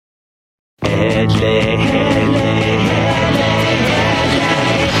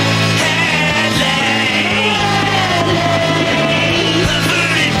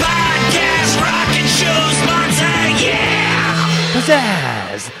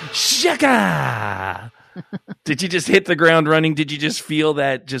Pizzazz! Shaka! Did you just hit the ground running? Did you just feel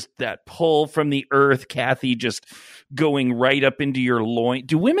that pull from the earth, Kathy, just going right up into your loin?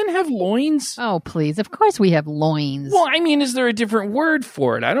 Do women have loins? Oh, please. Of course we have loins. Well, I mean, is there a different word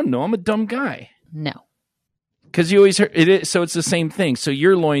for it? I don't know. I'm a dumb guy. No. Because you always heard it is, so it's the same thing. So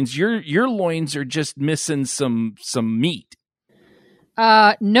your loins are just missing some meat.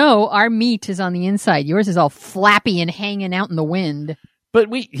 No, our meat is on the inside. Yours is all flappy and hanging out in the wind. But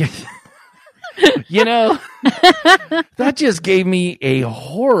that just gave me a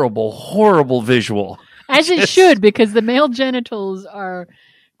horrible, horrible visual. As it should, because the male genitals are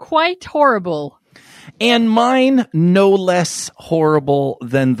quite horrible. And mine no less horrible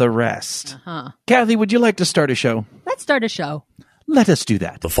than the rest. Uh-huh. Kathy, would you like to start a show? Let's start a show. Let us do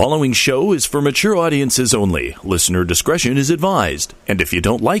that. The following show is for mature audiences only. Listener discretion is advised. And if you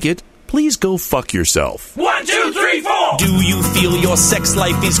don't like it, please go fuck yourself. 1, 2, 3, 4. Do you feel your sex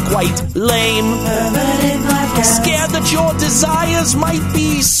life is quite lame? Scared that your desires might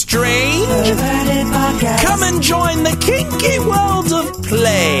be strange? Come and join the kinky world of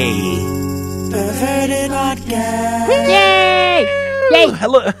play. Perverted Podcast. Yay! Yay!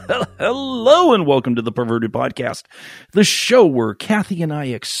 Hello, and welcome to the Perverted Podcast, the show where Kathy and I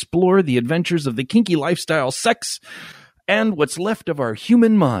explore the adventures of the kinky lifestyle, sex, and what's left of our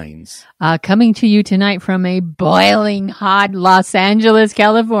human minds. Coming to you tonight from a boiling hot Los Angeles,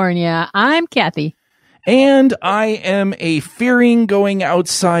 California, I'm Kathy. And I am a fearing going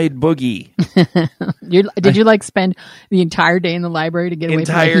outside boogie. Did you spend the entire day in the library to get away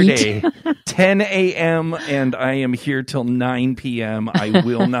from the heat? Entire day. 10 a.m. and I am here till 9 p.m. I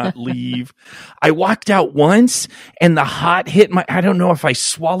will not leave. I walked out once and the hot hit I don't know if I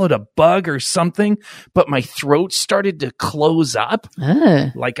swallowed a bug or something, but my throat started to close up.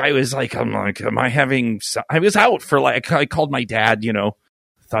 I was out for I called my dad,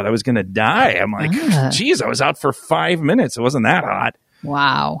 thought I was going to die. I'm like, geez, I was out for 5 minutes. It wasn't that hot.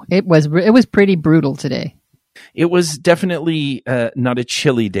 Wow. It was pretty brutal today. It was definitely not a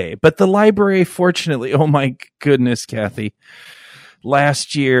chilly day, but the library, fortunately, oh my goodness, Kathy,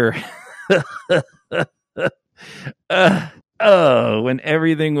 last year, when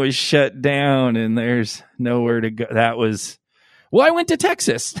everything was shut down and there's nowhere to go, I went to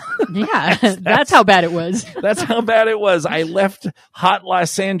Texas. Yeah, that's how bad it was. That's how bad it was. I left hot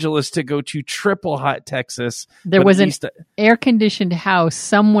Los Angeles to go to triple hot Texas. There was an air-conditioned house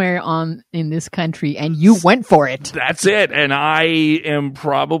somewhere in this country, and you went for it. That's it. And I am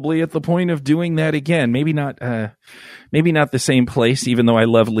probably at the point of doing that again. Maybe not the same place, even though I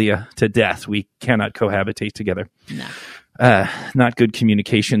love Leah to death. We cannot cohabitate together. No. Not good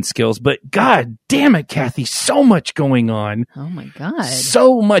communication skills, but God damn it, Kathy, so much going on. Oh my God.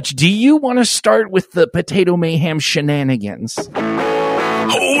 So much. Do you want to start with the Potato Mayhem shenanigans?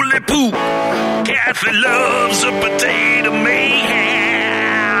 Holy poop. Kathy loves a potato mayhem.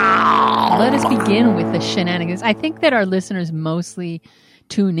 Let us begin with the shenanigans. I think that our listeners mostly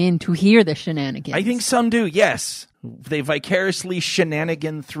tune in to hear the shenanigans. I think some do, yes. They vicariously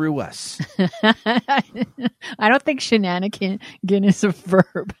shenanigan through us. I don't think shenanigan is a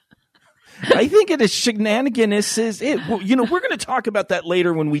verb. I think it is shenanigan is it. We're going to talk about that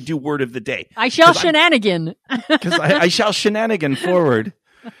later when we do word of the day. I shall shenanigan. Because I shall shenanigan forward.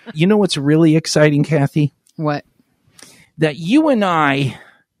 You know what's really exciting, Kathy? What? That you and I'm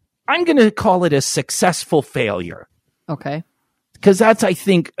going to call it a successful failure. Okay. Because that's, I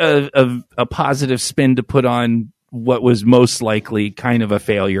think, a positive spin to put on what was most likely kind of a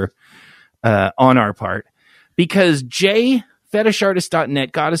failure on our part. Because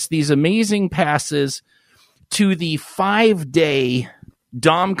fetishartist.net got us these amazing passes to the 5-day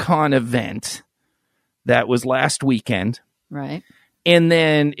DomCon event that was last weekend. Right. And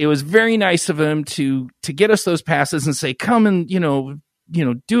then it was very nice of him to get us those passes and say, come and, do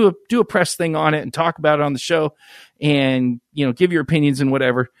a press thing on it and talk about it on the show and, give your opinions and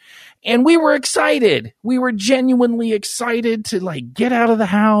whatever. And we were excited. We were genuinely excited to get out of the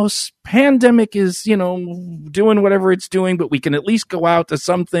house. Pandemic is, doing whatever it's doing, but we can at least go out to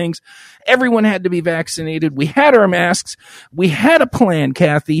some things. Everyone had to be vaccinated. We had our masks. We had a plan,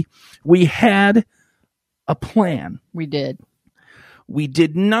 Kathy. We had a plan. We did. We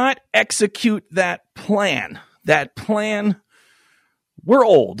did not execute that plan. We're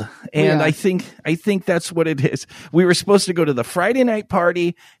old, and I think that's what it is. We were supposed to go to the Friday night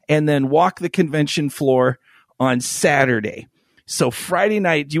party and then walk the convention floor on Saturday. So Friday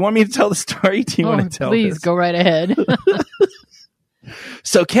night, do you want me to tell the story? Do you want to tell please, this? go right ahead.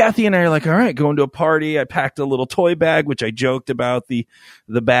 So Kathy and I are like, all right, going to a party. I packed a little toy bag, which I joked about, the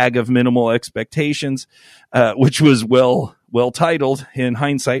bag of minimal expectations, which was well titled in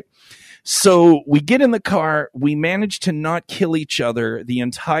hindsight. So we get in the car. We managed to not kill each other the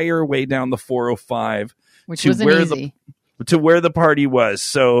entire way down the 405, Which to wasn't where easy. to where the party was.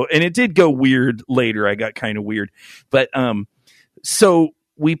 So, and it did go weird later. I got kind of weird, but so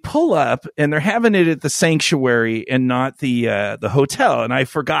we pull up and they're having it at the Sanctuary and not the hotel. And I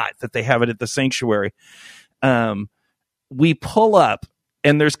forgot that they have it at the Sanctuary. We pull up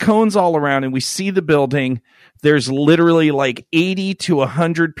and there's cones all around and we see the building. There's literally like 80 to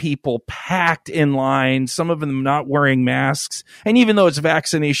 100 people packed in line, some of them not wearing masks. And even though it's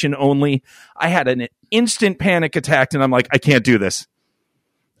vaccination only, I had an instant panic attack and I'm like, I can't do this.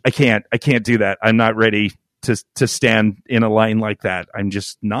 I can't do that. I'm not ready to stand in a line like that. I'm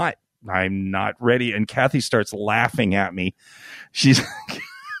not ready. And Kathy starts laughing at me. She's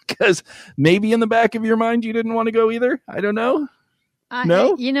because maybe in the back of your mind, you didn't want to go either. I don't know.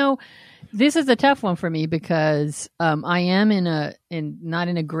 No? This is a tough one for me because I am not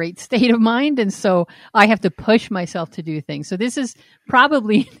in a great state of mind. And so I have to push myself to do things. So this is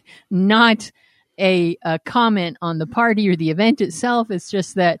probably not a comment on the party or the event itself. It's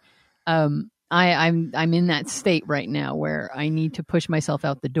just that I'm in that state right now where I need to push myself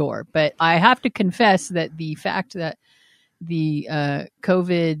out the door. But I have to confess that the fact that the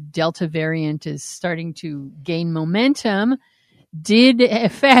COVID Delta variant is starting to gain momentum did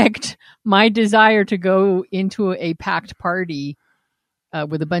affect my desire to go into a packed party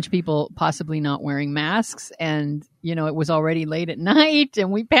with a bunch of people possibly not wearing masks. And, it was already late at night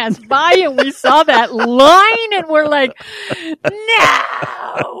and we passed by and we saw that line and we're like,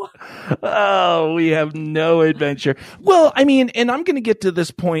 no. Oh, we have no adventure. Well, I mean, and I'm going to get to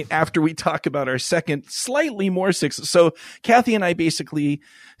this point after we talk about our second, slightly more success. So Kathy and I basically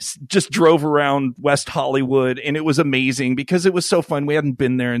just drove around West Hollywood and it was amazing because it was so fun. We hadn't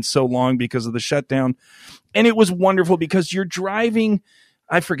been there in so long because of the shutdown. And it was wonderful because you're driving,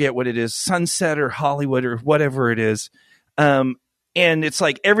 I forget what it is, Sunset or Hollywood or whatever it is. And it's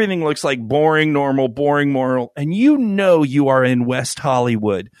like everything looks like boring, normal. And you are in West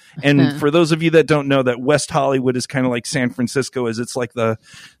Hollywood. And for those of you that don't know, that West Hollywood is kind of like San Francisco is. It's like the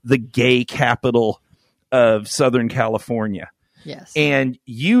gay capital of Southern California. Yes. And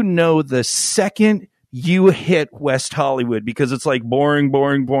the second you hit West Hollywood, because it's like boring,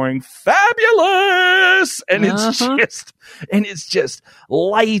 fabulous. And it's just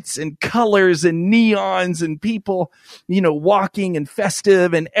lights and colors and neons and people, walking and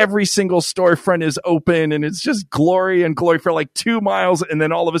festive, and every single storefront is open and it's just glory and glory for like 2 miles. And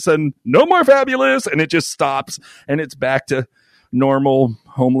then all of a sudden, no more fabulous. And it just stops and it's back to normal,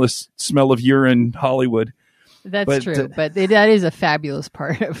 homeless, smell of urine Hollywood. That's true, but that is a fabulous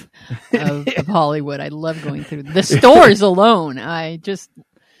part of Hollywood. I love going through the stores alone. I just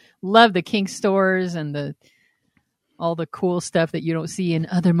love the kink stores and all the cool stuff that you don't see in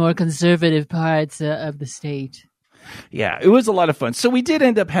other more conservative parts of the state. Yeah, it was a lot of fun. So we did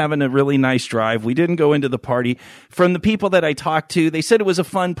end up having a really nice drive. We didn't go into the party. From the people that I talked to, they said it was a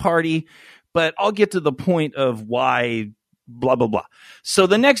fun party, but I'll get to the point of why blah, blah, blah. So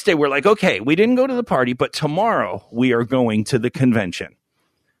the next day we're like, okay, we didn't go to the party, but tomorrow we are going to the convention.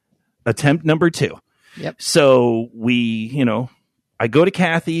 Attempt number 2. Yep. So I go to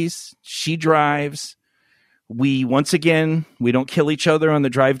Kathy's, she drives. We don't kill each other on the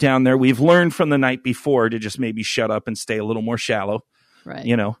drive down there. We've learned from the night before to just maybe shut up and stay a little more shallow. Right.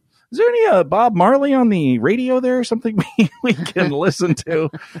 Is there any Bob Marley on the radio there or something we can listen to?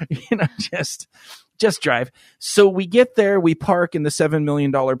 Just drive. So we get there, we park in the $7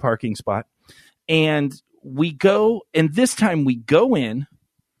 million parking spot, and we go, and this time we go in,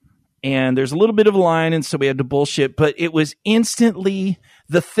 and there's a little bit of a line, and so we had to bullshit, but it was instantly,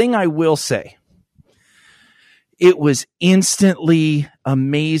 the thing I will say, it was instantly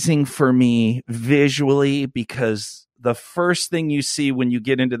amazing for me visually, because the first thing you see when you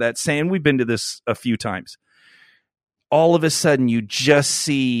get into that sand, we've been to this a few times, all of a sudden you just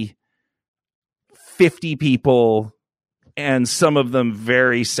see 50 people, and some of them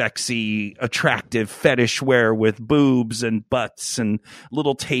very sexy, attractive fetish wear with boobs and butts and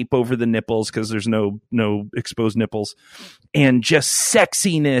little tape over the nipples because there's no exposed nipples, and just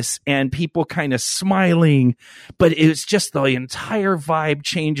sexiness and people kind of smiling. But it's just the entire vibe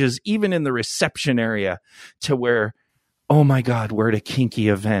changes, even in the reception area, to where, oh my God, we're at a kinky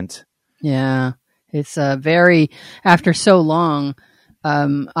event. Yeah. It's very, after so long,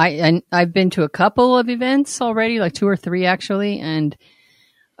 I've been to a couple of events already, like 2 or 3 actually, and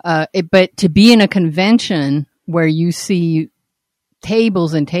but to be in a convention where you see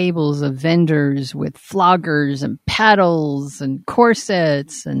tables and tables of vendors with floggers and paddles and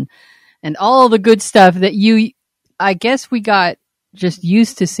corsets and all the good stuff that I guess we got just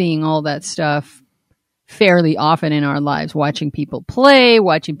used to seeing all that stuff fairly often in our lives, watching people play,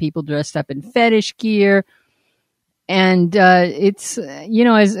 watching people dressed up in fetish gear. And it's,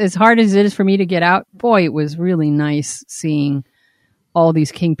 as hard as it is for me to get out, boy, it was really nice seeing all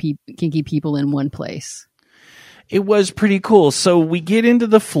these kinky people in one place. It was pretty cool. So we get into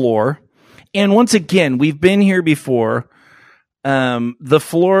the floor, and once again, we've been here before. The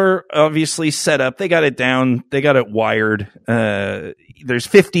floor obviously set up. They got it down. They got it wired. There's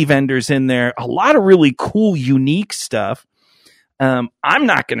 50 vendors in there. A lot of really cool, unique stuff. I'm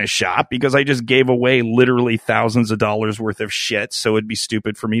not going to shop because I just gave away literally thousands of dollars worth of shit. So it'd be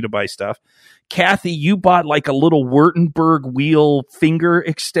stupid for me to buy stuff. Kathy, you bought like a little Württemberg wheel finger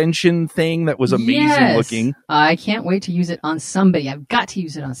extension thing that was amazing looking. I can't wait to use it on somebody. I've got to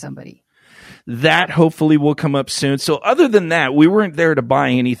use it on somebody. That hopefully will come up soon. So other than that, we weren't there to buy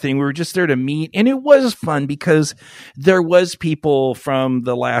anything. We were just there to meet. And it was fun because there was people from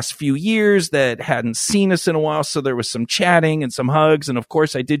the last few years that hadn't seen us in a while. So there was some chatting and some hugs. And of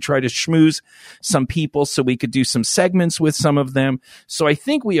course, I did try to schmooze some people so we could do some segments with some of them. So I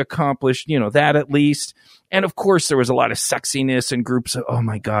think we accomplished, that at least. And of course, there was a lot of sexiness and groups. Oh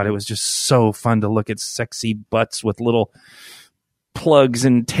my God, it was just so fun to look at sexy butts with little plugs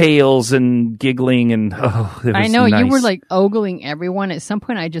and tails and giggling, and it was I know nice. You were like ogling everyone. At some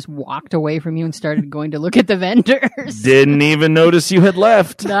point I just walked away from you and started going to look at the vendors. Didn't even notice you had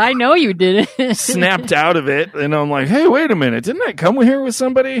left. I know you didn't. Snapped out of it, and I'm like, hey, wait a minute, didn't I come here with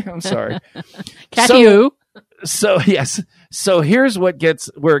somebody? I'm sorry. Kathy who? So yes, so here's where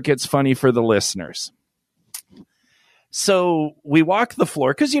it gets funny for the listeners. So we walk the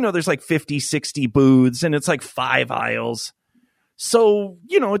floor because there's like 50, 60 booths, and it's like 5 aisles. So,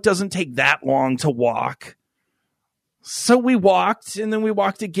 it doesn't take that long to walk. So we walked, and then we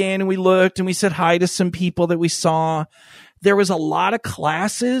walked again, and we looked, and we said hi to some people that we saw. There was a lot of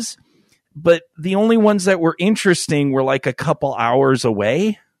classes, but the only ones that were interesting were like a couple hours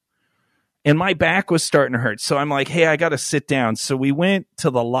away. And my back was starting to hurt. So I'm like, hey, I got to sit down. So we went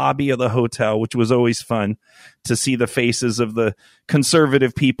to the lobby of the hotel, which was always fun to see the faces of the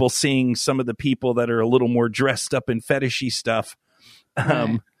conservative people, seeing some of the people that are a little more dressed up in fetishy stuff.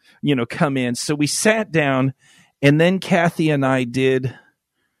 Come in. So we sat down, and then Kathy and I did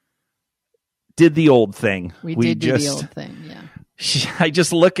the old thing. We did do the old thing, yeah. I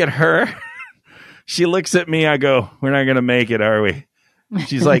just look at her. She looks at me. I go, we're not going to make it, are we?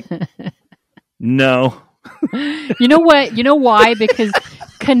 She's like, no. You know what? You know why? Because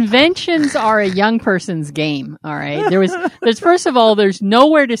conventions are a young person's game, all right? There's first of all, there's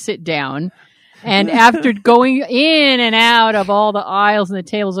nowhere to sit down. And after going in and out of all the aisles and the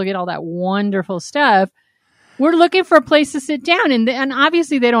tables, look at all that wonderful stuff. We're looking for a place to sit down, and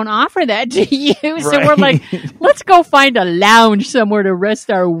obviously they don't offer that to you. So We're like, let's go find a lounge somewhere to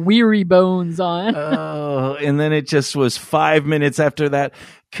rest our weary bones on. Oh, and then it just was 5 minutes after that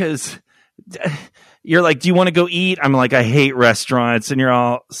because you're like, do you want to go eat? I'm like, I hate restaurants, and you're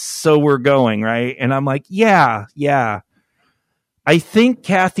all, so we're going, right? And I'm like, yeah. I think,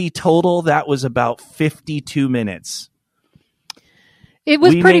 Kathy, total, that was about 52 minutes. It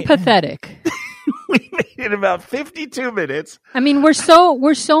was pretty pathetic. We made it about 52 minutes. I mean, we're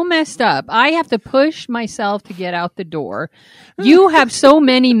so messed up. I have to push myself to get out the door. You have so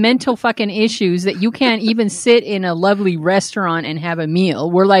many mental fucking issues that you can't even sit in a lovely restaurant and have a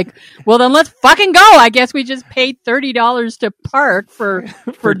meal. We're like, well, then let's fucking go. I guess we just paid $30 to park for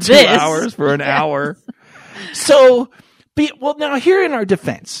 2 hours, for an hour. So... Well, now here is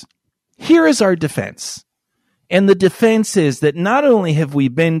our defense. And the defense is that not only have we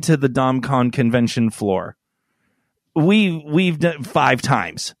been to the DomCon convention floor, we've done 5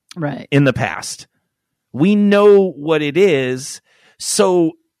 times in the past. We know what it is.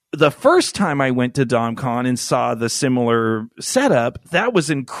 So the first time I went to DomCon and saw the similar setup, that was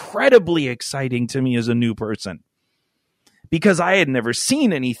incredibly exciting to me as a new person because I had never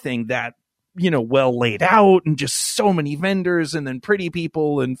seen anything that well laid out and just so many vendors and then pretty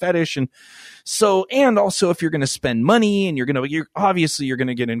people and fetish. And so, and also if you're going to spend money and you're going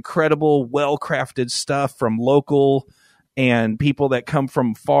to get incredible, well-crafted stuff from local and people that come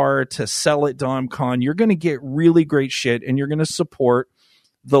from far to sell at DomCon, you're going to get really great shit and you're going to support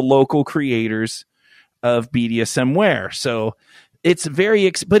the local creators of BDSM wear. So it's very,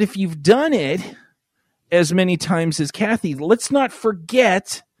 but if you've done it as many times as Kathy. Let's not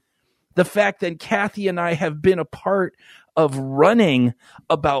forget the fact that Kathy and I have been a part of running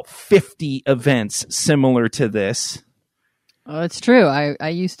about 50 events similar to this. Oh, it's true. I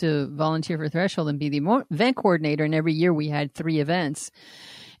used to volunteer for Threshold and be the event coordinator, and every year we had 3 events.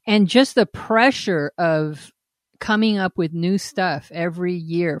 And just the pressure of coming up with new stuff every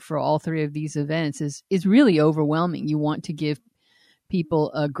year for all 3 of these events is really overwhelming. You want to give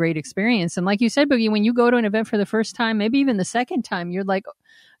people a great experience. And like you said, Boogie, when you go to an event for the first time, maybe even the second time, you're like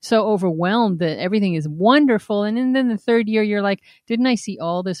so overwhelmed that everything is wonderful. And then the third year, you're like, didn't I see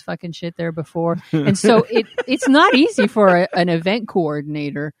all this fucking shit there before? And so it's not easy for an event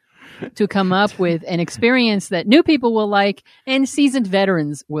coordinator to come up with an experience that new people will like and seasoned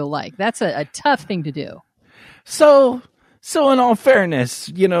veterans will like. That's a tough thing to do. So in all fairness,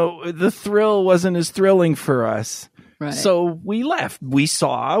 the thrill wasn't as thrilling for us. Right. So we left. We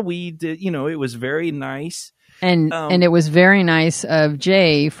did, it was very nice. And it was very nice of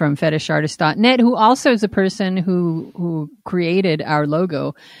Jay from fetishartist.net, who also is the person who created our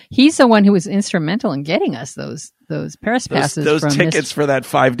logo. He's the one who was instrumental in getting us those press passes. Those from tickets for that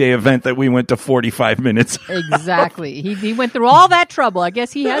 5-day event that we went to 45 minutes. Exactly. He went through all that trouble. I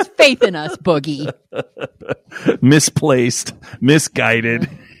guess he has faith in us, Boogie. Misplaced, misguided,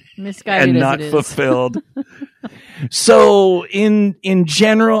 and not fulfilled. So in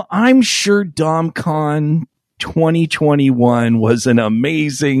general, I'm sure DomCon 2021 was an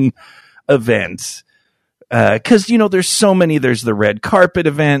amazing event. Cause there's so many, there's the red carpet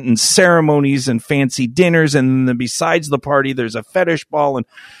event and ceremonies and fancy dinners. And then besides the party, there's a fetish ball. And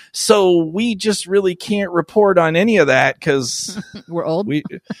so we just really can't report on any of that cause we're old,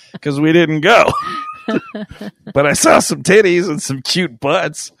 cause we didn't go, but I saw some titties and some cute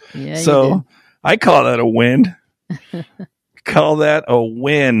butts. Yeah, so I call that a win. Call that a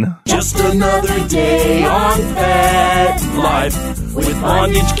win. Just another day on Fat Life with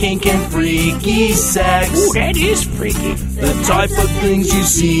bondage, kink, and freaky sex. Ooh, that is freaky. The type of things you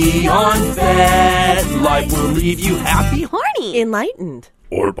see on Fat Life will leave you happy, horny, enlightened,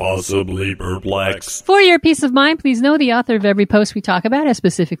 or possibly perplexed. For your peace of mind, please know the author of every post we talk about has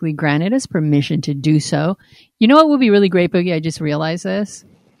specifically granted us permission to do so. You know what would be really great, Boogie? I just realized this.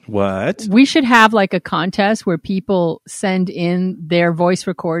 What? We should have like a contest where people send in their voice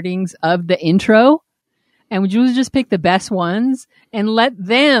recordings of the intro, and would you just pick the best ones and let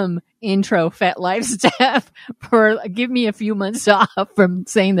them intro Fat Life staff give me a few months off from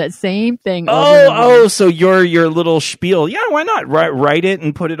saying that same thing. So your little spiel. Yeah, why not? Write it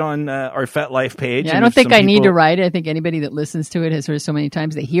and put it on our Fat Life page. Yeah, I don't think I need to write it. I think anybody that listens to it has heard so many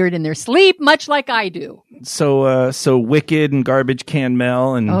times they hear it in their sleep, much like I do. So Wicked and Garbage Can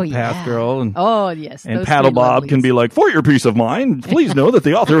Mel and Path Girl and yes, and Paddle Bob can be like, for your peace of mind, please know that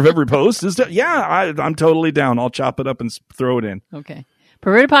the author of every post is I'm totally down. I'll chop it up and throw it in. Okay.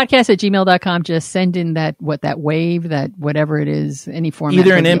 pervertedpodcast@gmail.com. Just send in that wave, that whatever it is, any format.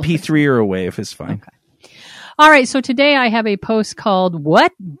 Either an MP3 or a wave is fine. Okay. All right. So today I have a post called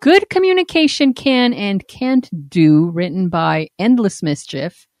What Good Communication Can and Can't Do, written by Endless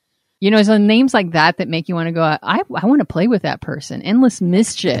Mischief. So names like that make you want to go, I want to play with that person. Endless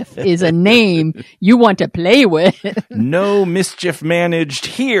Mischief is a name you want to play with. No mischief managed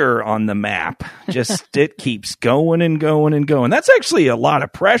here on the map. Just it keeps going and going and going. That's actually a lot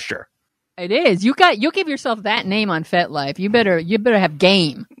of pressure. It is. You give yourself that name on FetLife. You better have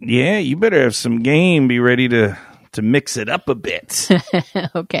game. Yeah, you better have some game. Be ready to mix it up a bit.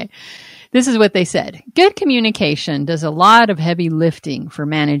 Okay. This is what they said. Good communication does a lot of heavy lifting for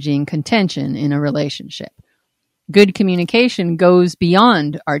managing contention in a relationship. Good communication goes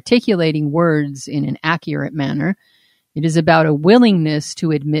beyond articulating words in an accurate manner. It is about a willingness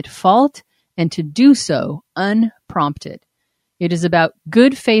to admit fault and to do so unprompted. It is about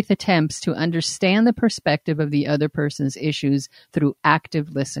good faith attempts to understand the perspective of the other person's issues through active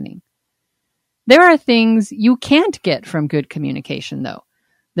listening. There are things you can't get from good communication, though.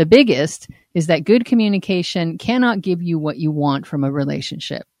 The biggest is that good communication cannot give you what you want from a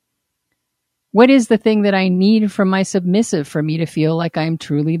relationship. What is the thing that I need from my submissive for me to feel like I'm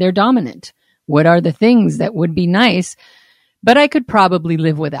truly their dominant? What are the things that would be nice, but I could probably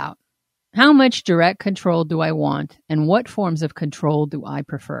live without? How much direct control do I want, and what forms of control do I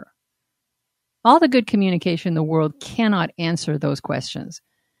prefer? All the good communication in the world cannot answer those questions.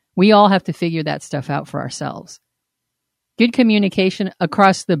 We all have to figure that stuff out for ourselves. Good communication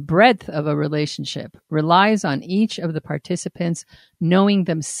across the breadth of a relationship relies on each of the participants knowing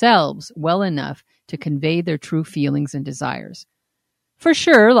themselves well enough to convey their true feelings and desires. For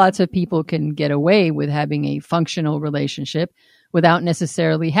sure, lots of people can get away with having a functional relationship without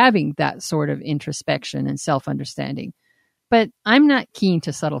necessarily having that sort of introspection and self-understanding. But I'm not keen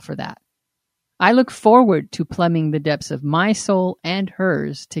to settle for that. I look forward to plumbing the depths of my soul and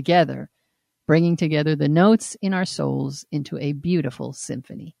hers together, bringing together the notes in our souls into a beautiful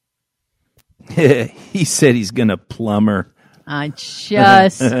symphony. He said he's going to plumb her. I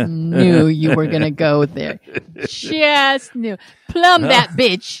just knew you were going to go there. Just knew. Plumb that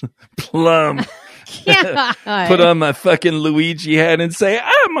bitch. Plumb. God. Put on my fucking Luigi hat and say,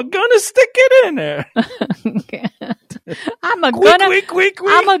 I'm going to stick it in there. I'm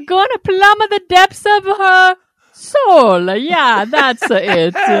gonna plumb the depths of her soul. Yeah, that's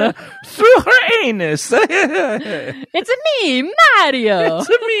it. Through her anus. It's me, Mario. It's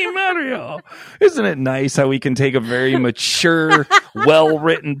me, Mario. Isn't it nice how we can take a very mature,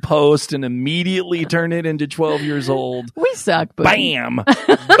 well-written post and immediately turn it into 12 years old? We suck, but Bam.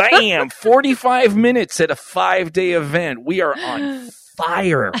 Bam. 45 minutes at a 5-day event. We are on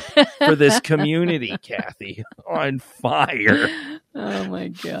fire for this community, Kathy. On fire. Oh my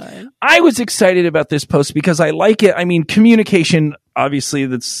God. I was excited about this post because I like it. I mean, communication, obviously,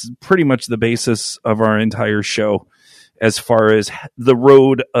 that's pretty much the basis of our entire show as far as the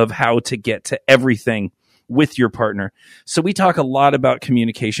road of how to get to everything with your partner. So we talk a lot about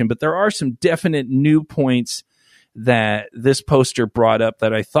communication, but there are some definite new points that this poster brought up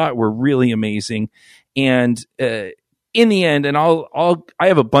that I thought were really amazing. And in the end, and I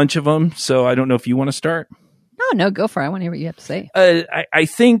have a bunch of them, so I don't know if you want to start. No, go for it. I want to hear what you have to say. I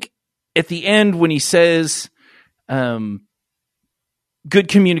think at the end when he says, good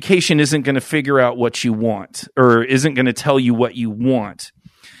communication isn't going to figure out what you want or isn't going to tell you what you want.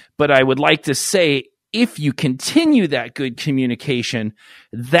 But I would like to say, if you continue that good communication,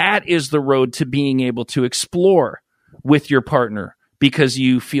 that is the road to being able to explore with your partner, because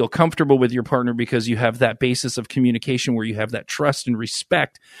you feel comfortable with your partner, because you have that basis of communication where you have that trust and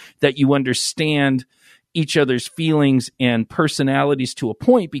respect, that you understand each other's feelings and personalities to a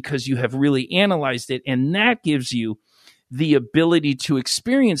point because you have really analyzed it. And that gives you the ability to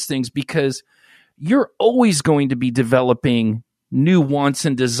experience things, because you're always going to be developing new wants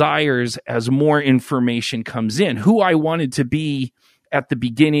and desires as more information comes in. Who I wanted to be at the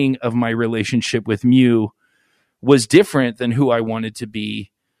beginning of my relationship with Mew was different than who I wanted to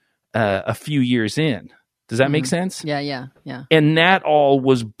be a few years in. Does that make sense? Yeah. And that all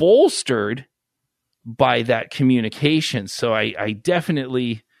was bolstered by that communication. So I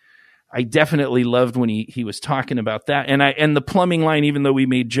definitely loved when he was talking about that. And the plumbing line, even though we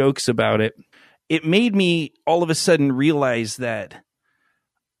made jokes about it, it made me all of a sudden realize that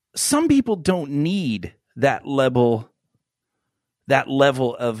some people don't need that level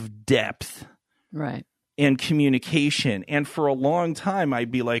of depth. Right. And communication. And for a long time,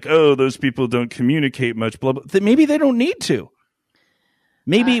 I'd be like, oh, those people don't communicate much, blah, blah. Maybe they don't need to.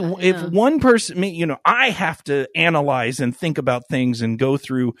 Maybe if one person, I have to analyze and think about things and go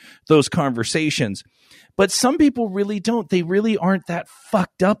through those conversations. But some people really don't. They really aren't that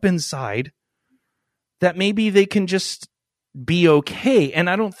fucked up inside that maybe they can just be okay. And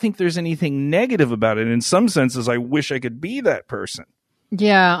I don't think there's anything negative about it. In some senses, I wish I could be that person.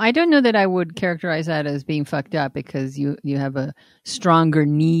 Yeah, I don't know that I would characterize that as being fucked up, because you have a stronger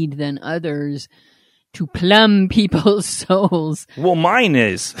need than others to plumb people's souls. Well, mine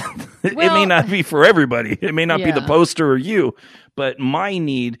is. It may not be for everybody. It may not be the poster or you, but my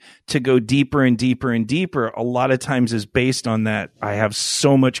need to go deeper and deeper and deeper a lot of times is based on that. I have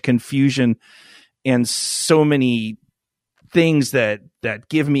so much confusion and so many things that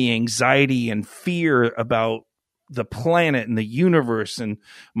give me anxiety and fear about the planet and the universe and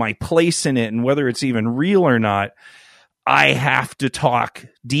my place in it and whether it's even real or not. I have to talk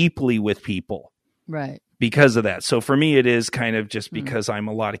deeply with people. Right. Because of that. So for me, it is kind of just because I'm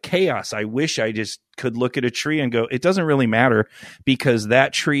a lot of chaos. I wish I just could look at a tree and go, it doesn't really matter, because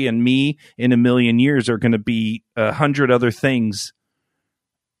that tree and me in a million years are going to be 100 other things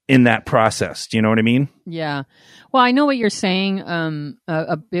in that process. Do you know what I mean? Yeah. Well, I know what you're saying.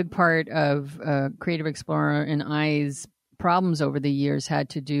 A big part of Creative Explorer and I's problems over the years had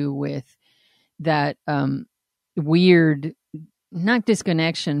to do with that weird, not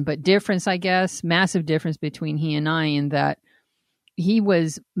disconnection, but difference, I guess, massive difference between he and I, in that he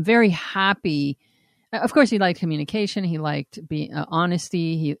was very happy. Of course, he liked communication. He liked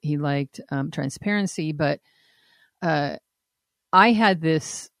honesty. He liked transparency. But I had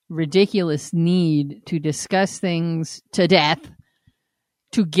this ridiculous need to discuss things to death,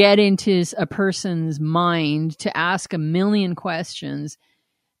 to get into a person's mind, to ask a million questions.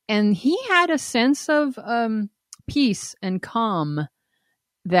 And he had a sense of peace and calm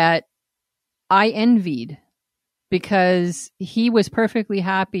that I envied. because he was perfectly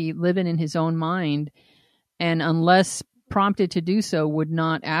happy living in his own mind, and unless prompted to do so, would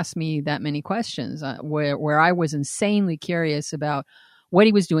not ask me that many questions, where I was insanely curious about what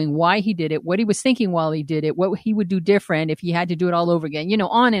he was doing, why he did it, what he was thinking while he did it, what he would do different if he had to do it all over again,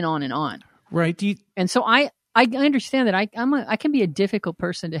 on and on and on. Right. And so I understand that I can be a difficult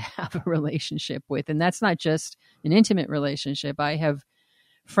person to have a relationship with, and that's not just an intimate relationship. I have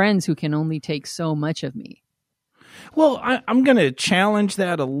friends who can only take so much of me. Well, I'm going to challenge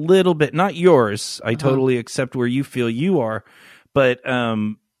that a little bit. Not yours. I totally accept where you feel you are, but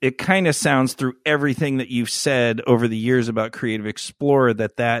it kind of sounds through everything that you've said over the years about Creative Explorer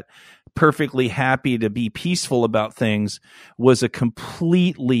that perfectly happy to be peaceful about things was a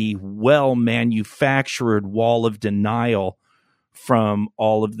completely well-manufactured wall of denial from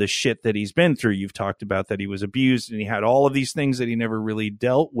all of the shit that he's been through. You've talked about that he was abused and he had all of these things that he never really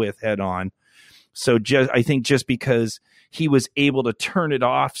dealt with head on. So I think just because he was able to turn it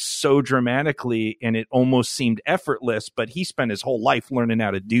off so dramatically and it almost seemed effortless, but he spent his whole life learning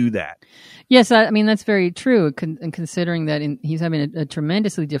how to do that. Yes, that's very true. And considering that he's having a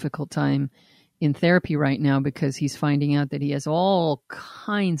tremendously difficult time in therapy right now because he's finding out that he has all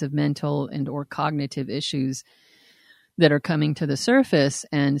kinds of mental and or cognitive issues that are coming to the surface.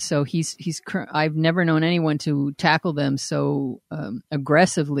 And so I've never known anyone to tackle them so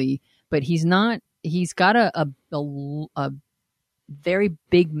aggressively. But he's got a very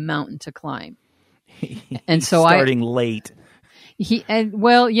big mountain to climb. And so starting late.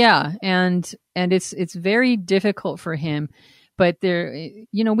 And it's very difficult for him, but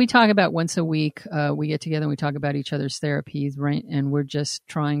we talk about once a week, we get together and we talk about each other's therapies, right? And we're just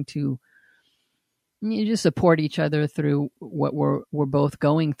trying to just support each other through what we're both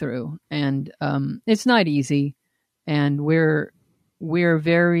going through. And it's not easy. And we're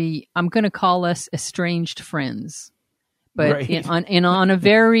very, I'm going to call us estranged friends, but right. on a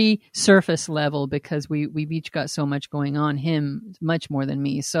very surface level, because we've each got so much going on, him much more than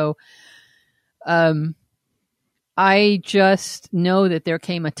me. So, I just know that there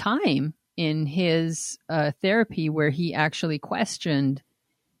came a time in his therapy where he actually questioned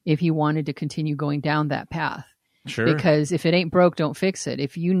if he wanted to continue going down that path. Sure. Because if it ain't broke, don't fix it.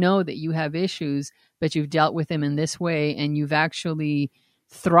 If you know that you have issues, but you've dealt with them in this way and you've actually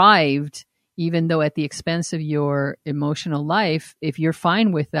thrived, even though at the expense of your emotional life, if you're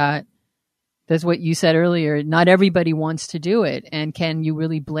fine with that, that's what you said earlier. Not everybody wants to do it. And can you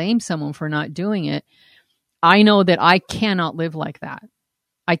really blame someone for not doing it? I know that I cannot live like that.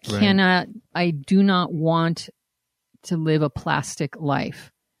 I do not want to live a plastic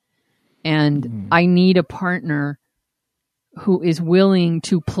life. And I need a partner who is willing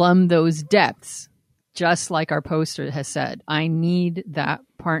to plumb those depths, just like our poster has said. I need that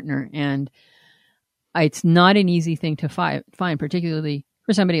partner. And it's not an easy thing to find, particularly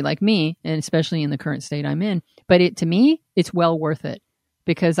for somebody like me, and especially in the current state I'm in. But to me, it's well worth it,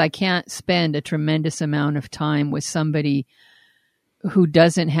 because I can't spend a tremendous amount of time with somebody who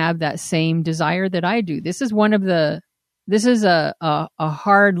doesn't have that same desire that I do. This is a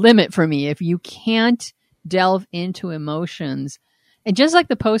hard limit for me. If you can't delve into emotions, and just like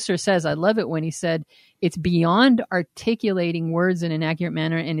the poster says, I love it when he said it's beyond articulating words in an accurate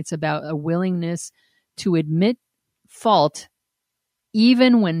manner, and it's about a willingness to admit fault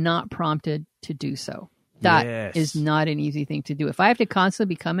even when not prompted to do so. That is not an easy thing to do. If I have to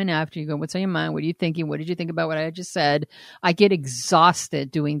constantly be coming after you, going, what's on your mind? What are you thinking? What did you think about what I just said? I get exhausted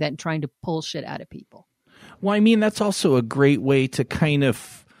doing that and trying to pull shit out of people. Well, I mean, that's also a great way to kind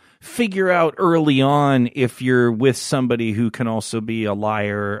of figure out early on if you're with somebody who can also be a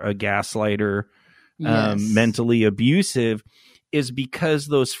liar, a gaslighter, mentally abusive, is because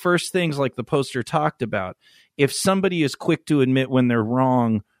those first things, like the poster talked about, if somebody is quick to admit when they're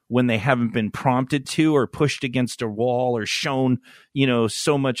wrong, when they haven't been prompted to or pushed against a wall or shown,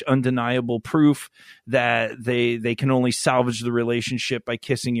 so much undeniable proof that they can only salvage the relationship by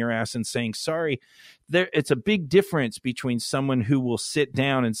kissing your ass and saying sorry. It's a big difference between someone who will sit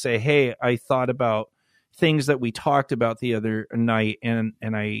down and say, hey, I thought about things that we talked about the other night, and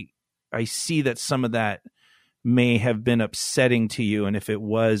I see that some of that may have been upsetting to you, and if it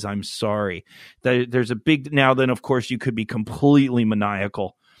was, I'm sorry. There's a big, now then, of course, you could be completely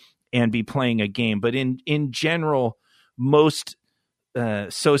maniacal and be playing a game. But in general, most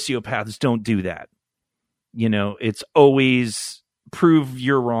sociopaths don't do that. It's always prove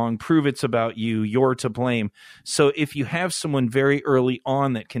you're wrong, prove it's about you, you're to blame. So if you have someone very early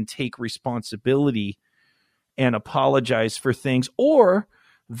on that can take responsibility and apologize for things or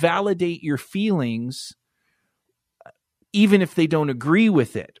validate your feelings, even if they don't agree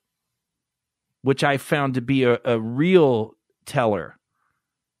with it, which I found to be a real teller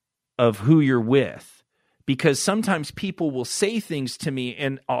of who you're with. Because sometimes people will say things to me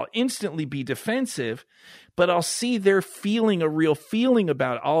and I'll instantly be defensive, but I'll see they're feeling a real feeling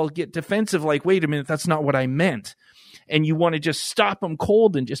about it. I'll get defensive, like, wait a minute, that's not what I meant. And you want to just stop them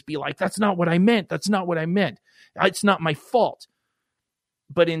cold and just be like, that's not what I meant. That's not what I meant. It's not my fault.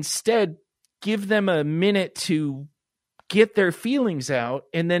 But instead, give them a minute to get their feelings out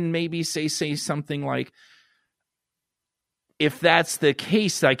and then maybe say something like, if that's the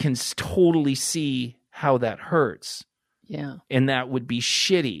case, I can totally see how that hurts. Yeah. And that would be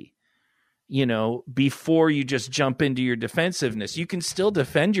shitty, before you just jump into your defensiveness. You can still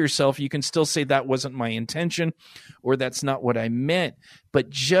defend yourself. You can still say that wasn't my intention or that's not what I meant, but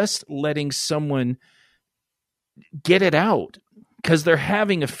just letting someone get it out because they're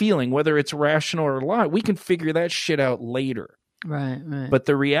having a feeling, whether it's rational or not, we can figure that shit out later. Right. But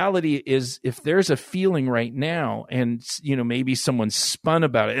the reality is, if there's a feeling right now and, maybe someone spun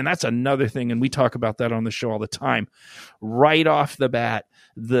about it, and that's another thing, and we talk about that on the show all the time, right off the bat,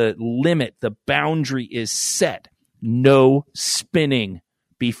 the limit, the boundary is set. No spinning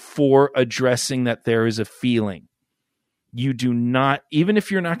before addressing that there is a feeling. You do not, even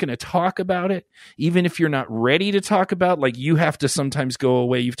if you're not going to talk about it, even if you're not ready to talk about, like you have to sometimes go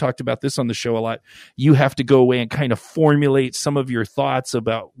away. You've talked about this on the show a lot. You have to go away and kind of formulate some of your thoughts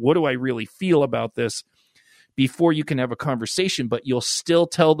about what do I really feel about this before you can have a conversation, but you'll still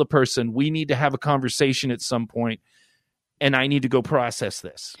tell the person, we need to have a conversation at some point and I need to go process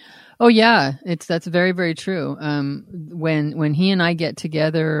this. Oh yeah. That's very, very true. When he and I get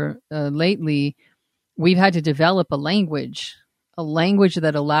together lately, we've had to develop a language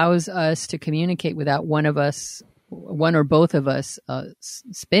that allows us to communicate without one or both of us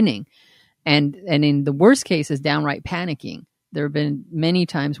spinning. And in the worst cases, downright panicking. There have been many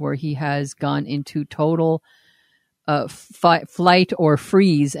times where he has gone into total flight or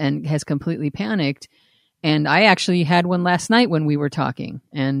freeze and has completely panicked. And I actually had one last night when we were talking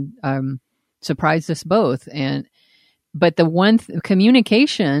and surprised us both. But the good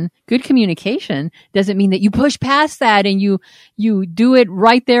communication doesn't mean that you push past that and you do it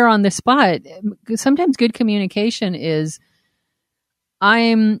right there on the spot. Sometimes good communication is,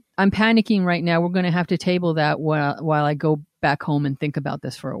 I'm panicking right now. We're going to have to table that while I go back home and think about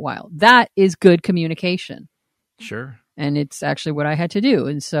this for a while. That is good communication. Sure. And it's actually what I had to do.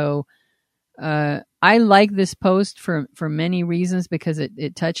 And so, I like this post for many reasons because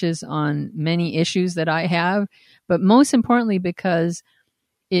it touches on many issues that I have, but most importantly because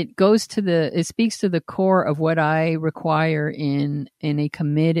it speaks to the core of what I require in a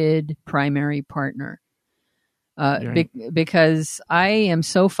committed primary partner. Because I am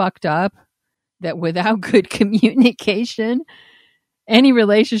so fucked up that without good communication, any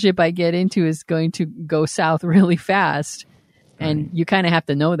relationship I get into is going to go south really fast. And you kind of have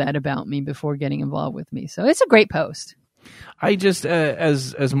to know that about me before getting involved with me. So it's a great post. I just,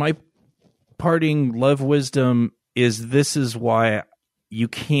 as my parting love wisdom is, this is why you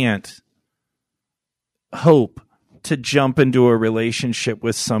can't hope to jump into a relationship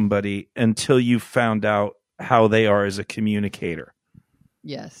with somebody until you've found out how they are as a communicator.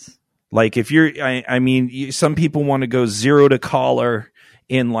 Yes. Like if some people want to go zero to caller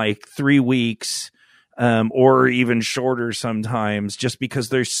in like 3 weeks. Or even shorter sometimes, just because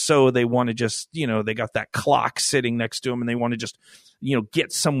they want to just, they got that clock sitting next to them and they want to just,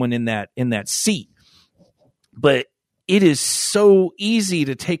 get someone in that seat. But it is so easy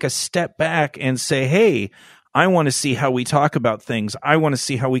to take a step back and say, hey, I want to see how we talk about things. I want to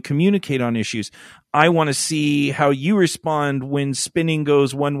see how we communicate on issues. I want to see how you respond when spinning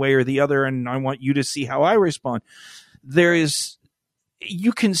goes one way or the other. And I want you to see how I respond.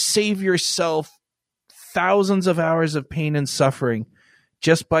 You can save yourself thousands of hours of pain and suffering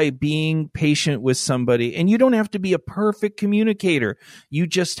just by being patient with somebody. And you don't have to be a perfect communicator. You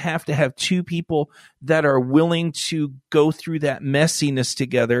just have to have two people that are willing to go through that messiness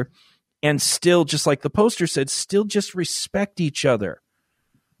together and still, just like the poster said, still just respect each other.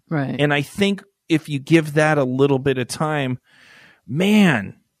 Right. And I think if you give that a little bit of time,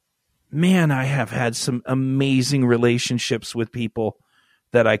 man, I have had some amazing relationships with people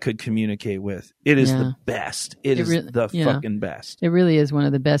that I could communicate with. It is the best. It is the fucking best. It really is one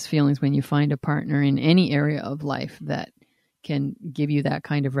of the best feelings when you find a partner in any area of life that can give you that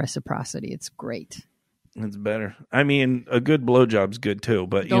kind of reciprocity. It's great. It's better. I mean, a good blowjob's good too,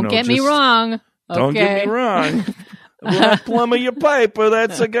 but don't get me wrong. Don't get me wrong. Well, plumber your pipe, but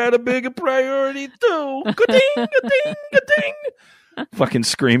that's got a bigger priority too. Ka-ding, ka-ding, ka-ding. Fucking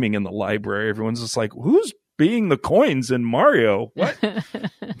screaming in the library. Everyone's just like, who's being the coins in Mario. What?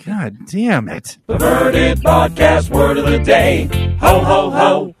 God damn it. Perverted Podcast Word of the Day. Ho, ho,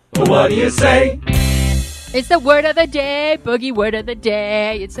 ho. What do you say? It's the word of the day, Boogie word of the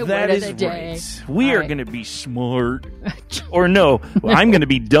day. It's the That word is of the day. right. We All are right. going to be smart. Or no, I'm going to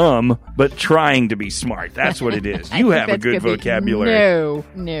be dumb, but trying to be smart. That's what it is. I You think have a that's good gonna be- vocabulary.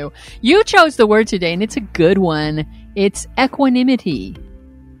 No. You chose the word today, and it's a good one. It's equanimity.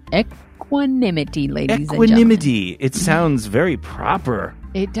 Equanimity, ladies and gentlemen. Equanimity. It sounds very proper.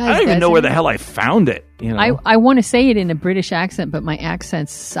 It does. I don't even know doesn't where the it? hell I found it. You know? I want to say it in a British accent, but my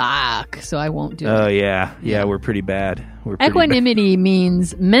accents suck, so I won't do Oh it. yeah, we're pretty bad. We're pretty Equanimity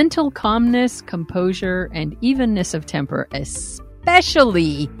means mental calmness, composure, and evenness of temper,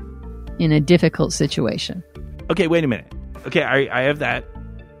 especially in a difficult situation. bad. Okay, wait a minute. Okay, I have that,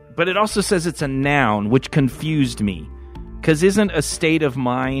 but it also says it's a noun, which confused me. Because isn't a state of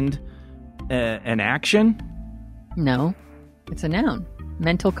mind an action? No, it's a noun.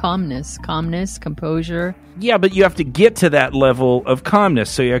 Mental calmness, composure. Yeah, but you have to get to that level of calmness,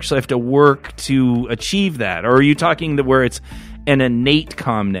 so you actually have to work to achieve that. Or are you talking where it's an innate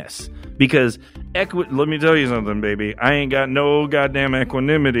calmness? Because let me tell you something, baby. I ain't got no goddamn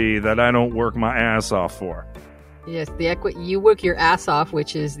equanimity that I don't work my ass off for. Yes, you work your ass off,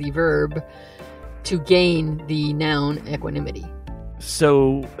 which is the verb, to gain the noun equanimity.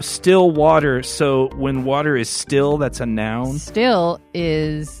 So still water. So when water is still, that's a noun. Still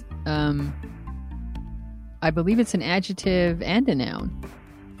is, I believe it's an adjective and a noun.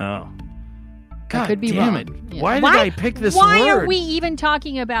 Oh, I God could be damn wrong. it! Yeah. Why did I pick this Why word? are we even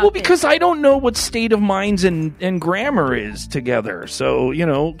talking about Well, this? because I don't know what state of minds and grammar is together. So,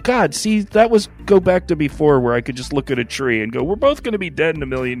 God, see, go back to before where I could just look at a tree and go, we're both going to be dead in a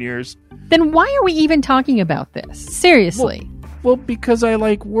million years. Then why are we even talking about this? Seriously. Well, because I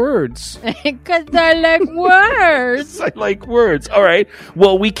like words. Because I like words. I like words. All right.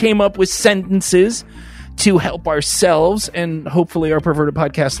 Well, we came up with sentences to help ourselves and hopefully our Perverted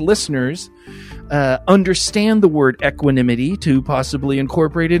Podcast listeners understand the word equanimity to possibly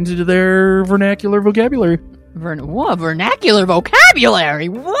incorporate into their vernacular vocabulary. Vernacular vocabulary?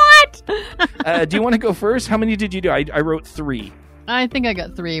 What? Do you want to go first? How many did you do? I wrote 3. I think I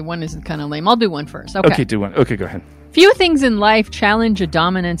got 3. One is kind of lame. I'll do one first. Okay. Okay, do one. Okay, go ahead. Few things in life challenge a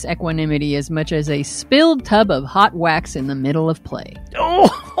dominant's equanimity as much as a spilled tub of hot wax in the middle of play. Oh,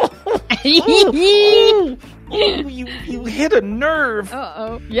 you hit a nerve.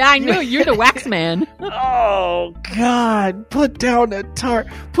 Uh-oh. Yeah, I knew. You're the wax man. Oh, God. Put down a tarp.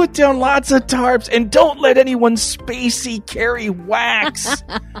 Put down lots of tarps and don't let anyone spacey carry wax.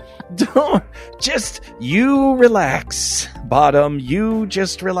 You relax. Bottom, you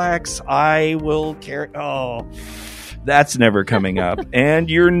just relax. I will carry. Oh, that's never coming up. And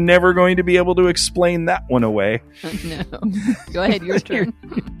you're never going to be able to explain that one away. No. Go ahead, your turn.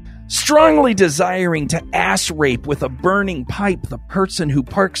 Strongly desiring to ass rape with a burning pipe the person who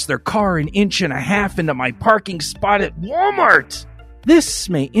parks their car an inch and a half into my parking spot at Walmart. This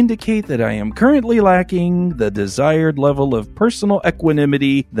may indicate that I am currently lacking the desired level of personal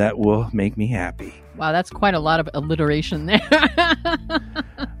equanimity that will make me happy. Wow, that's quite a lot of alliteration there.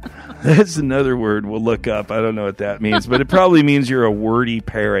 That's another word we'll look up. I don't know what that means, but it probably means you're a wordy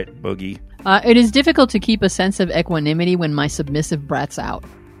parrot, Boogie. It is difficult to keep a sense of equanimity when my submissive brat's out.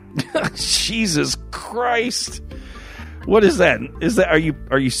 Jesus Christ. What is that?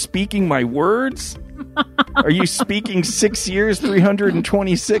 Are you speaking my words? Are you speaking 6 years,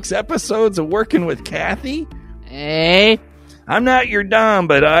 326 episodes of Working with Kathy? Hey. I'm not your Dom,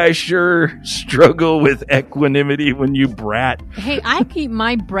 but I sure struggle with equanimity when you brat. Hey, I keep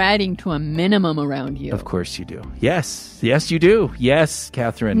my bratting to a minimum around you. Of course you do. Yes, you do. Yes,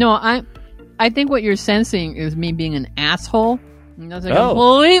 Catherine. No, I think what you're sensing is me being an asshole. And that's a Oh.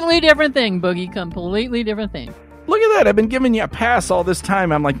 completely different thing, Boogie. Completely different thing. Look at that. I've been giving you a pass all this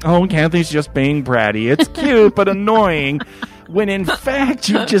time. I'm like, oh, Kathy's just being bratty. It's cute, but annoying. When in fact,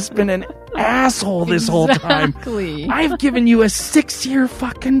 you've just been an asshole this whole time. Exactly. I've given you a 6-year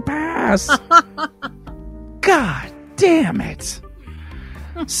fucking pass. God damn it.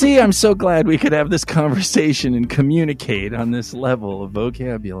 See, I'm so glad we could have this conversation and communicate on this level of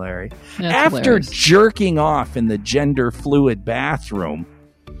vocabulary. That's After hilarious. jerking off in the gender fluid bathroom,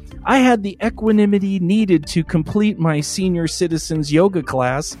 I had the equanimity needed to complete my senior citizens yoga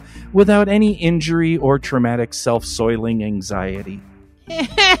class without any injury or traumatic self-soiling anxiety. Ew.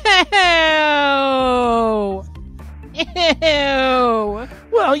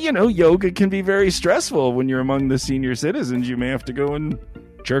 Well, yoga can be very stressful when you're among the senior citizens. You may have to go and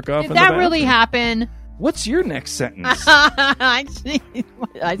jerk off Did in the that really bathroom. happen? What's your next sentence? I see.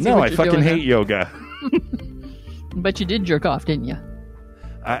 I see No, what I you're fucking doing hate there. yoga. But you did jerk off, didn't you?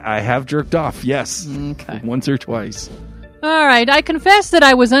 I have jerked off, yes. Okay. Once or twice. All right. I confess that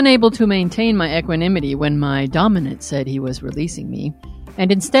I was unable to maintain my equanimity when my dominant said he was releasing me,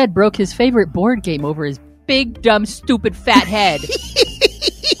 and instead broke his favorite board game over his big, dumb, stupid, fat head.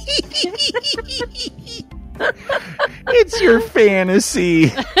 It's your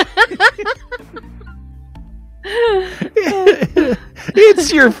fantasy.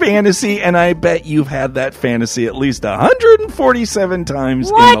 It's your fantasy, and I bet you've had that fantasy at least 147 times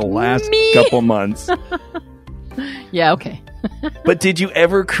in the last couple months. Yeah, okay. But did you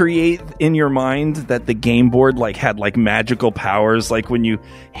ever create in your mind that the game board had magical powers? Like when you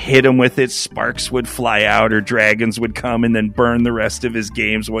hit him with it, sparks would fly out or dragons would come and then burn the rest of his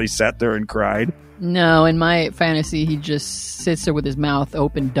games while he sat there and cried? No, in my fantasy, he just sits there with his mouth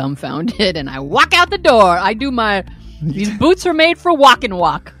open, dumbfounded, and I walk out the door. I do these boots are made for walk and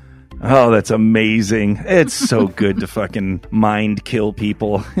walk. Oh, that's amazing. It's so good to fucking mind kill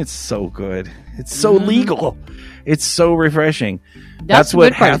people. It's so good. It's so legal. It's so refreshing. That's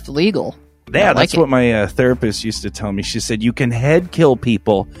what it's legal. Yeah, that's what my therapist used to tell me. She said, you can head kill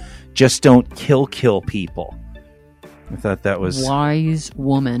people, just don't kill people. I thought that was... Wise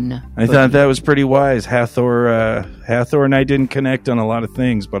woman. I thought that was pretty wise. Hathor and I didn't connect on a lot of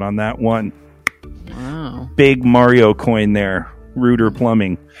things, but on that one... Wow. Big Mario coin there. Rooter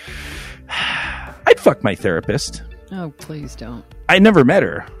Plumbing. I'd fuck my therapist. Oh, please don't. I never met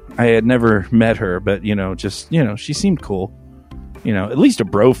her. I had never met her, but, she seemed cool. At least a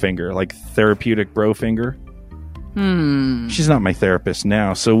bro finger, like therapeutic bro finger. She's not my therapist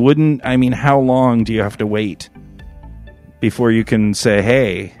now, so how long do you have to wait before you can say,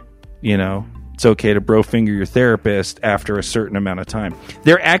 hey, it's okay to bro finger your therapist after a certain amount of time?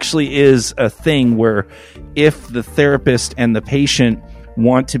 There actually is a thing where if the therapist and the patient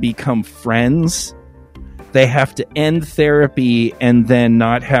want to become friends, they have to end therapy and then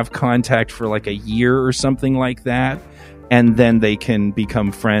not have contact for a year or something like that. And then they can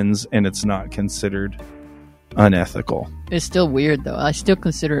become friends and it's not considered unethical. It's still weird, though. I still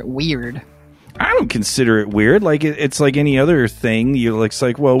consider it weird. I don't consider it weird. It's like any other thing. It's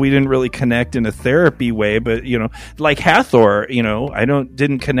like, well, we didn't really connect in a therapy way, but like Hathor, I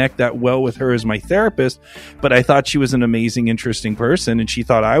didn't connect that well with her as my therapist, but I thought she was an amazing, interesting person, and she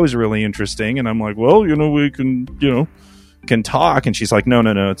thought I was really interesting, and I'm like, well, we can talk, and she's like, no,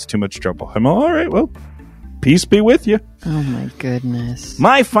 it's too much trouble. I'm all right. Well, peace be with you. Oh my goodness.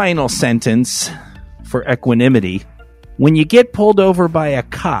 My final sentence for equanimity: when you get pulled over by a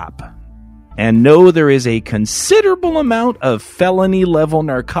cop and know there is a considerable amount of felony-level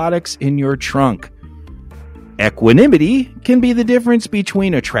narcotics in your trunk, equanimity can be the difference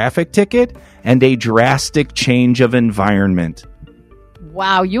between a traffic ticket and a drastic change of environment.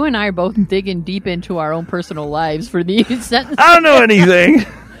 Wow, you and I are both digging deep into our own personal lives for these sentences. I don't know anything.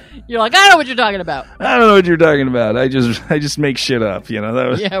 You're like, I know what you're talking about. I don't know what you're talking about. I just make shit up. That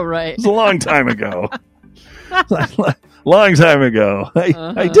was, yeah, right. It was a long time ago. Long time ago.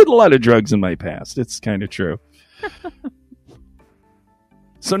 I did a lot of drugs in my past. It's kind of true.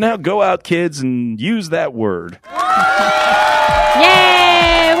 So now go out, kids, and use that word. Yay!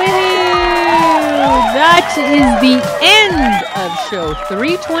 Woo-hoo! That is the end of show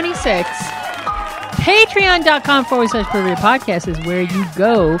 326. Patreon.com/Perverted Podcast is where you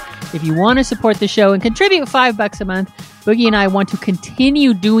go if you want to support the show and contribute $5 a month. Boogie and I want to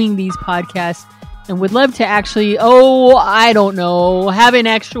continue doing these podcasts and would love to actually, have an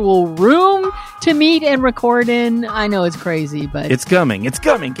actual room to meet and record in. I know it's crazy, but... It's coming,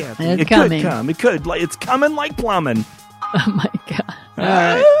 Kathy. It could come. It's coming like plumbing. Oh, my God. All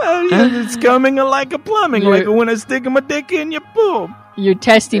right. It's coming like a plumbing, like when I stick my dick in your poop. You're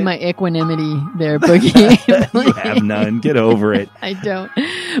testing my equanimity there, Boogie. You have none. Get over it. I don't.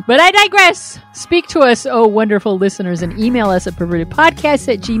 But I digress. Speak to us, oh wonderful listeners, and email us at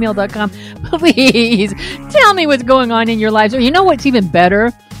pervertedpodcast@gmail.com. Please tell me what's going on in your lives. Or you know what's even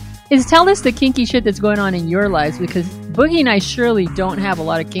better? Is tell us the kinky shit that's going on in your lives, because Boogie and I surely don't have a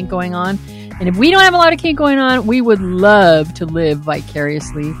lot of kink going on. And if we don't have a lot of kink going on, we would love to live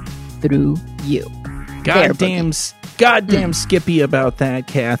vicariously through you. Goddamn Skippy about that,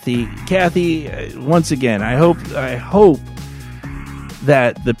 Kathy. Kathy, once again, I hope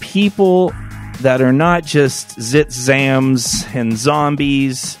that the people that are not just zit-zams and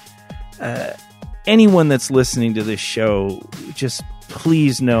zombies, anyone that's listening to this show, just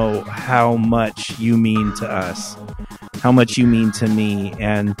please know how much you mean to us, how much you mean to me,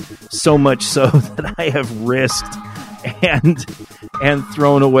 and so much so that I have risked and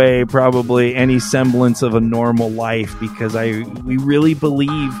thrown away probably any semblance of a normal life, because we really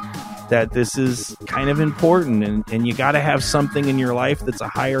believe that this is kind of important, and you got to have something in your life that's a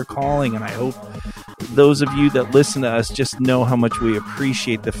higher calling. And I hope those of you that listen to us just know how much we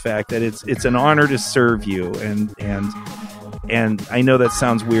appreciate the fact that it's an honor to serve you. And I know that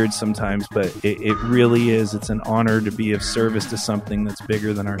sounds weird sometimes, but it really is. It's an honor to be of service to something that's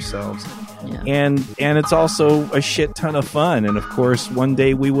bigger than ourselves. Yeah. And it's also a shit ton of fun. And of course, one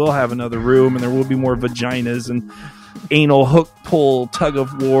day we will have another room, and there will be more vaginas and anal hook pull tug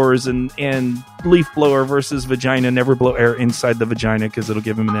of wars and leaf blower versus vagina. Never blow air inside the vagina because it'll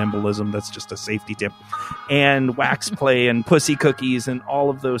give him an embolism. That's just a safety tip. And wax play and pussy cookies and all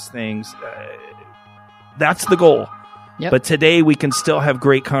of those things. That's the goal. Yep. But today we can still have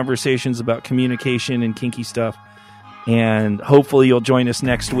great conversations about communication and kinky stuff. And hopefully you'll join us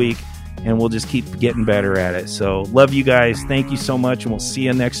next week, and we'll just keep getting better at it. So love you guys. Thank you so much, and we'll see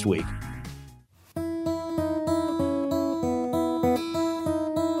you next week.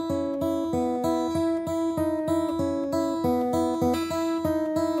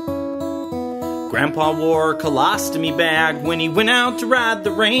 Grandpa wore a colostomy bag when he went out to ride the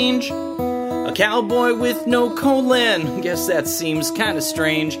range. A cowboy with no colon, guess that seems kinda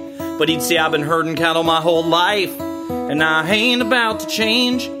strange. But he'd say, I've been herding cattle my whole life, and I ain't about to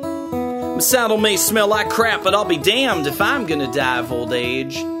change. My saddle may smell like crap, but I'll be damned if I'm gonna die of old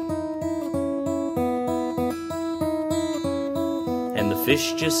age. And the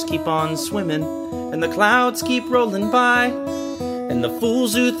fish just keep on swimming, and the clouds keep rolling by. And the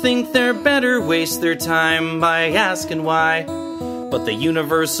fools who think they're better waste their time by asking why. But the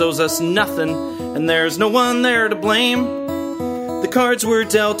universe owes us nothing, and there's no one there to blame. The cards we're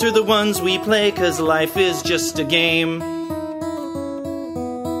dealt are the ones we play, 'cause life is just a game.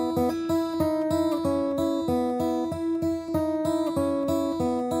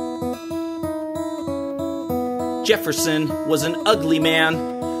 Jefferson was an ugly man,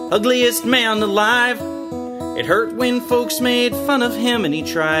 ugliest man alive. It hurt when folks made fun of him, and he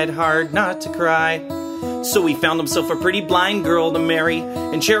tried hard not to cry. So he found himself a pretty blind girl to marry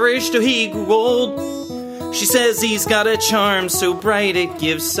and cherish till he grew old. She says he's got a charm so bright it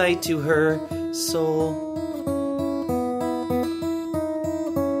gives sight to her soul.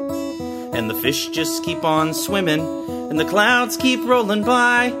 And the fish just keep on swimming, and the clouds keep rolling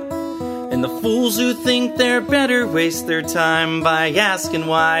by. And the fools who think they're better waste their time by asking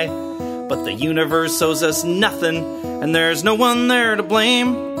why. But the universe owes us nothing, and there's no one there to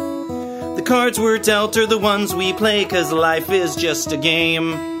blame. The cards we're dealt are the ones we play, 'cause life is just a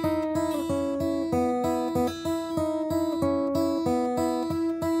game.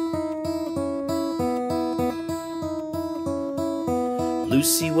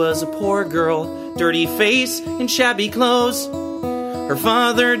 Lucy was a poor girl, dirty face and shabby clothes. Her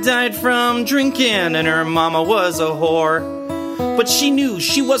father died from drinking, and her mama was a whore. But she knew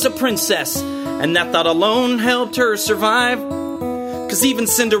she was a princess, and that thought alone helped her survive. 'Cause even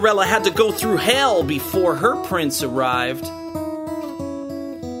Cinderella had to go through hell before her prince arrived.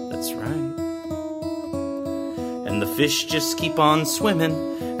 That's right. And the fish just keep on swimming,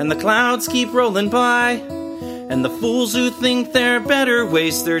 and the clouds keep rolling by. And the fools who think they're better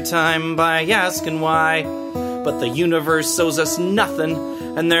waste their time by asking why. But the universe owes us nothing,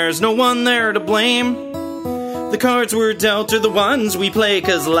 and there's no one there to blame. The cards we're dealt are the ones we play,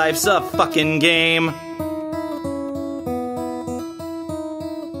 'cause life's a fucking game.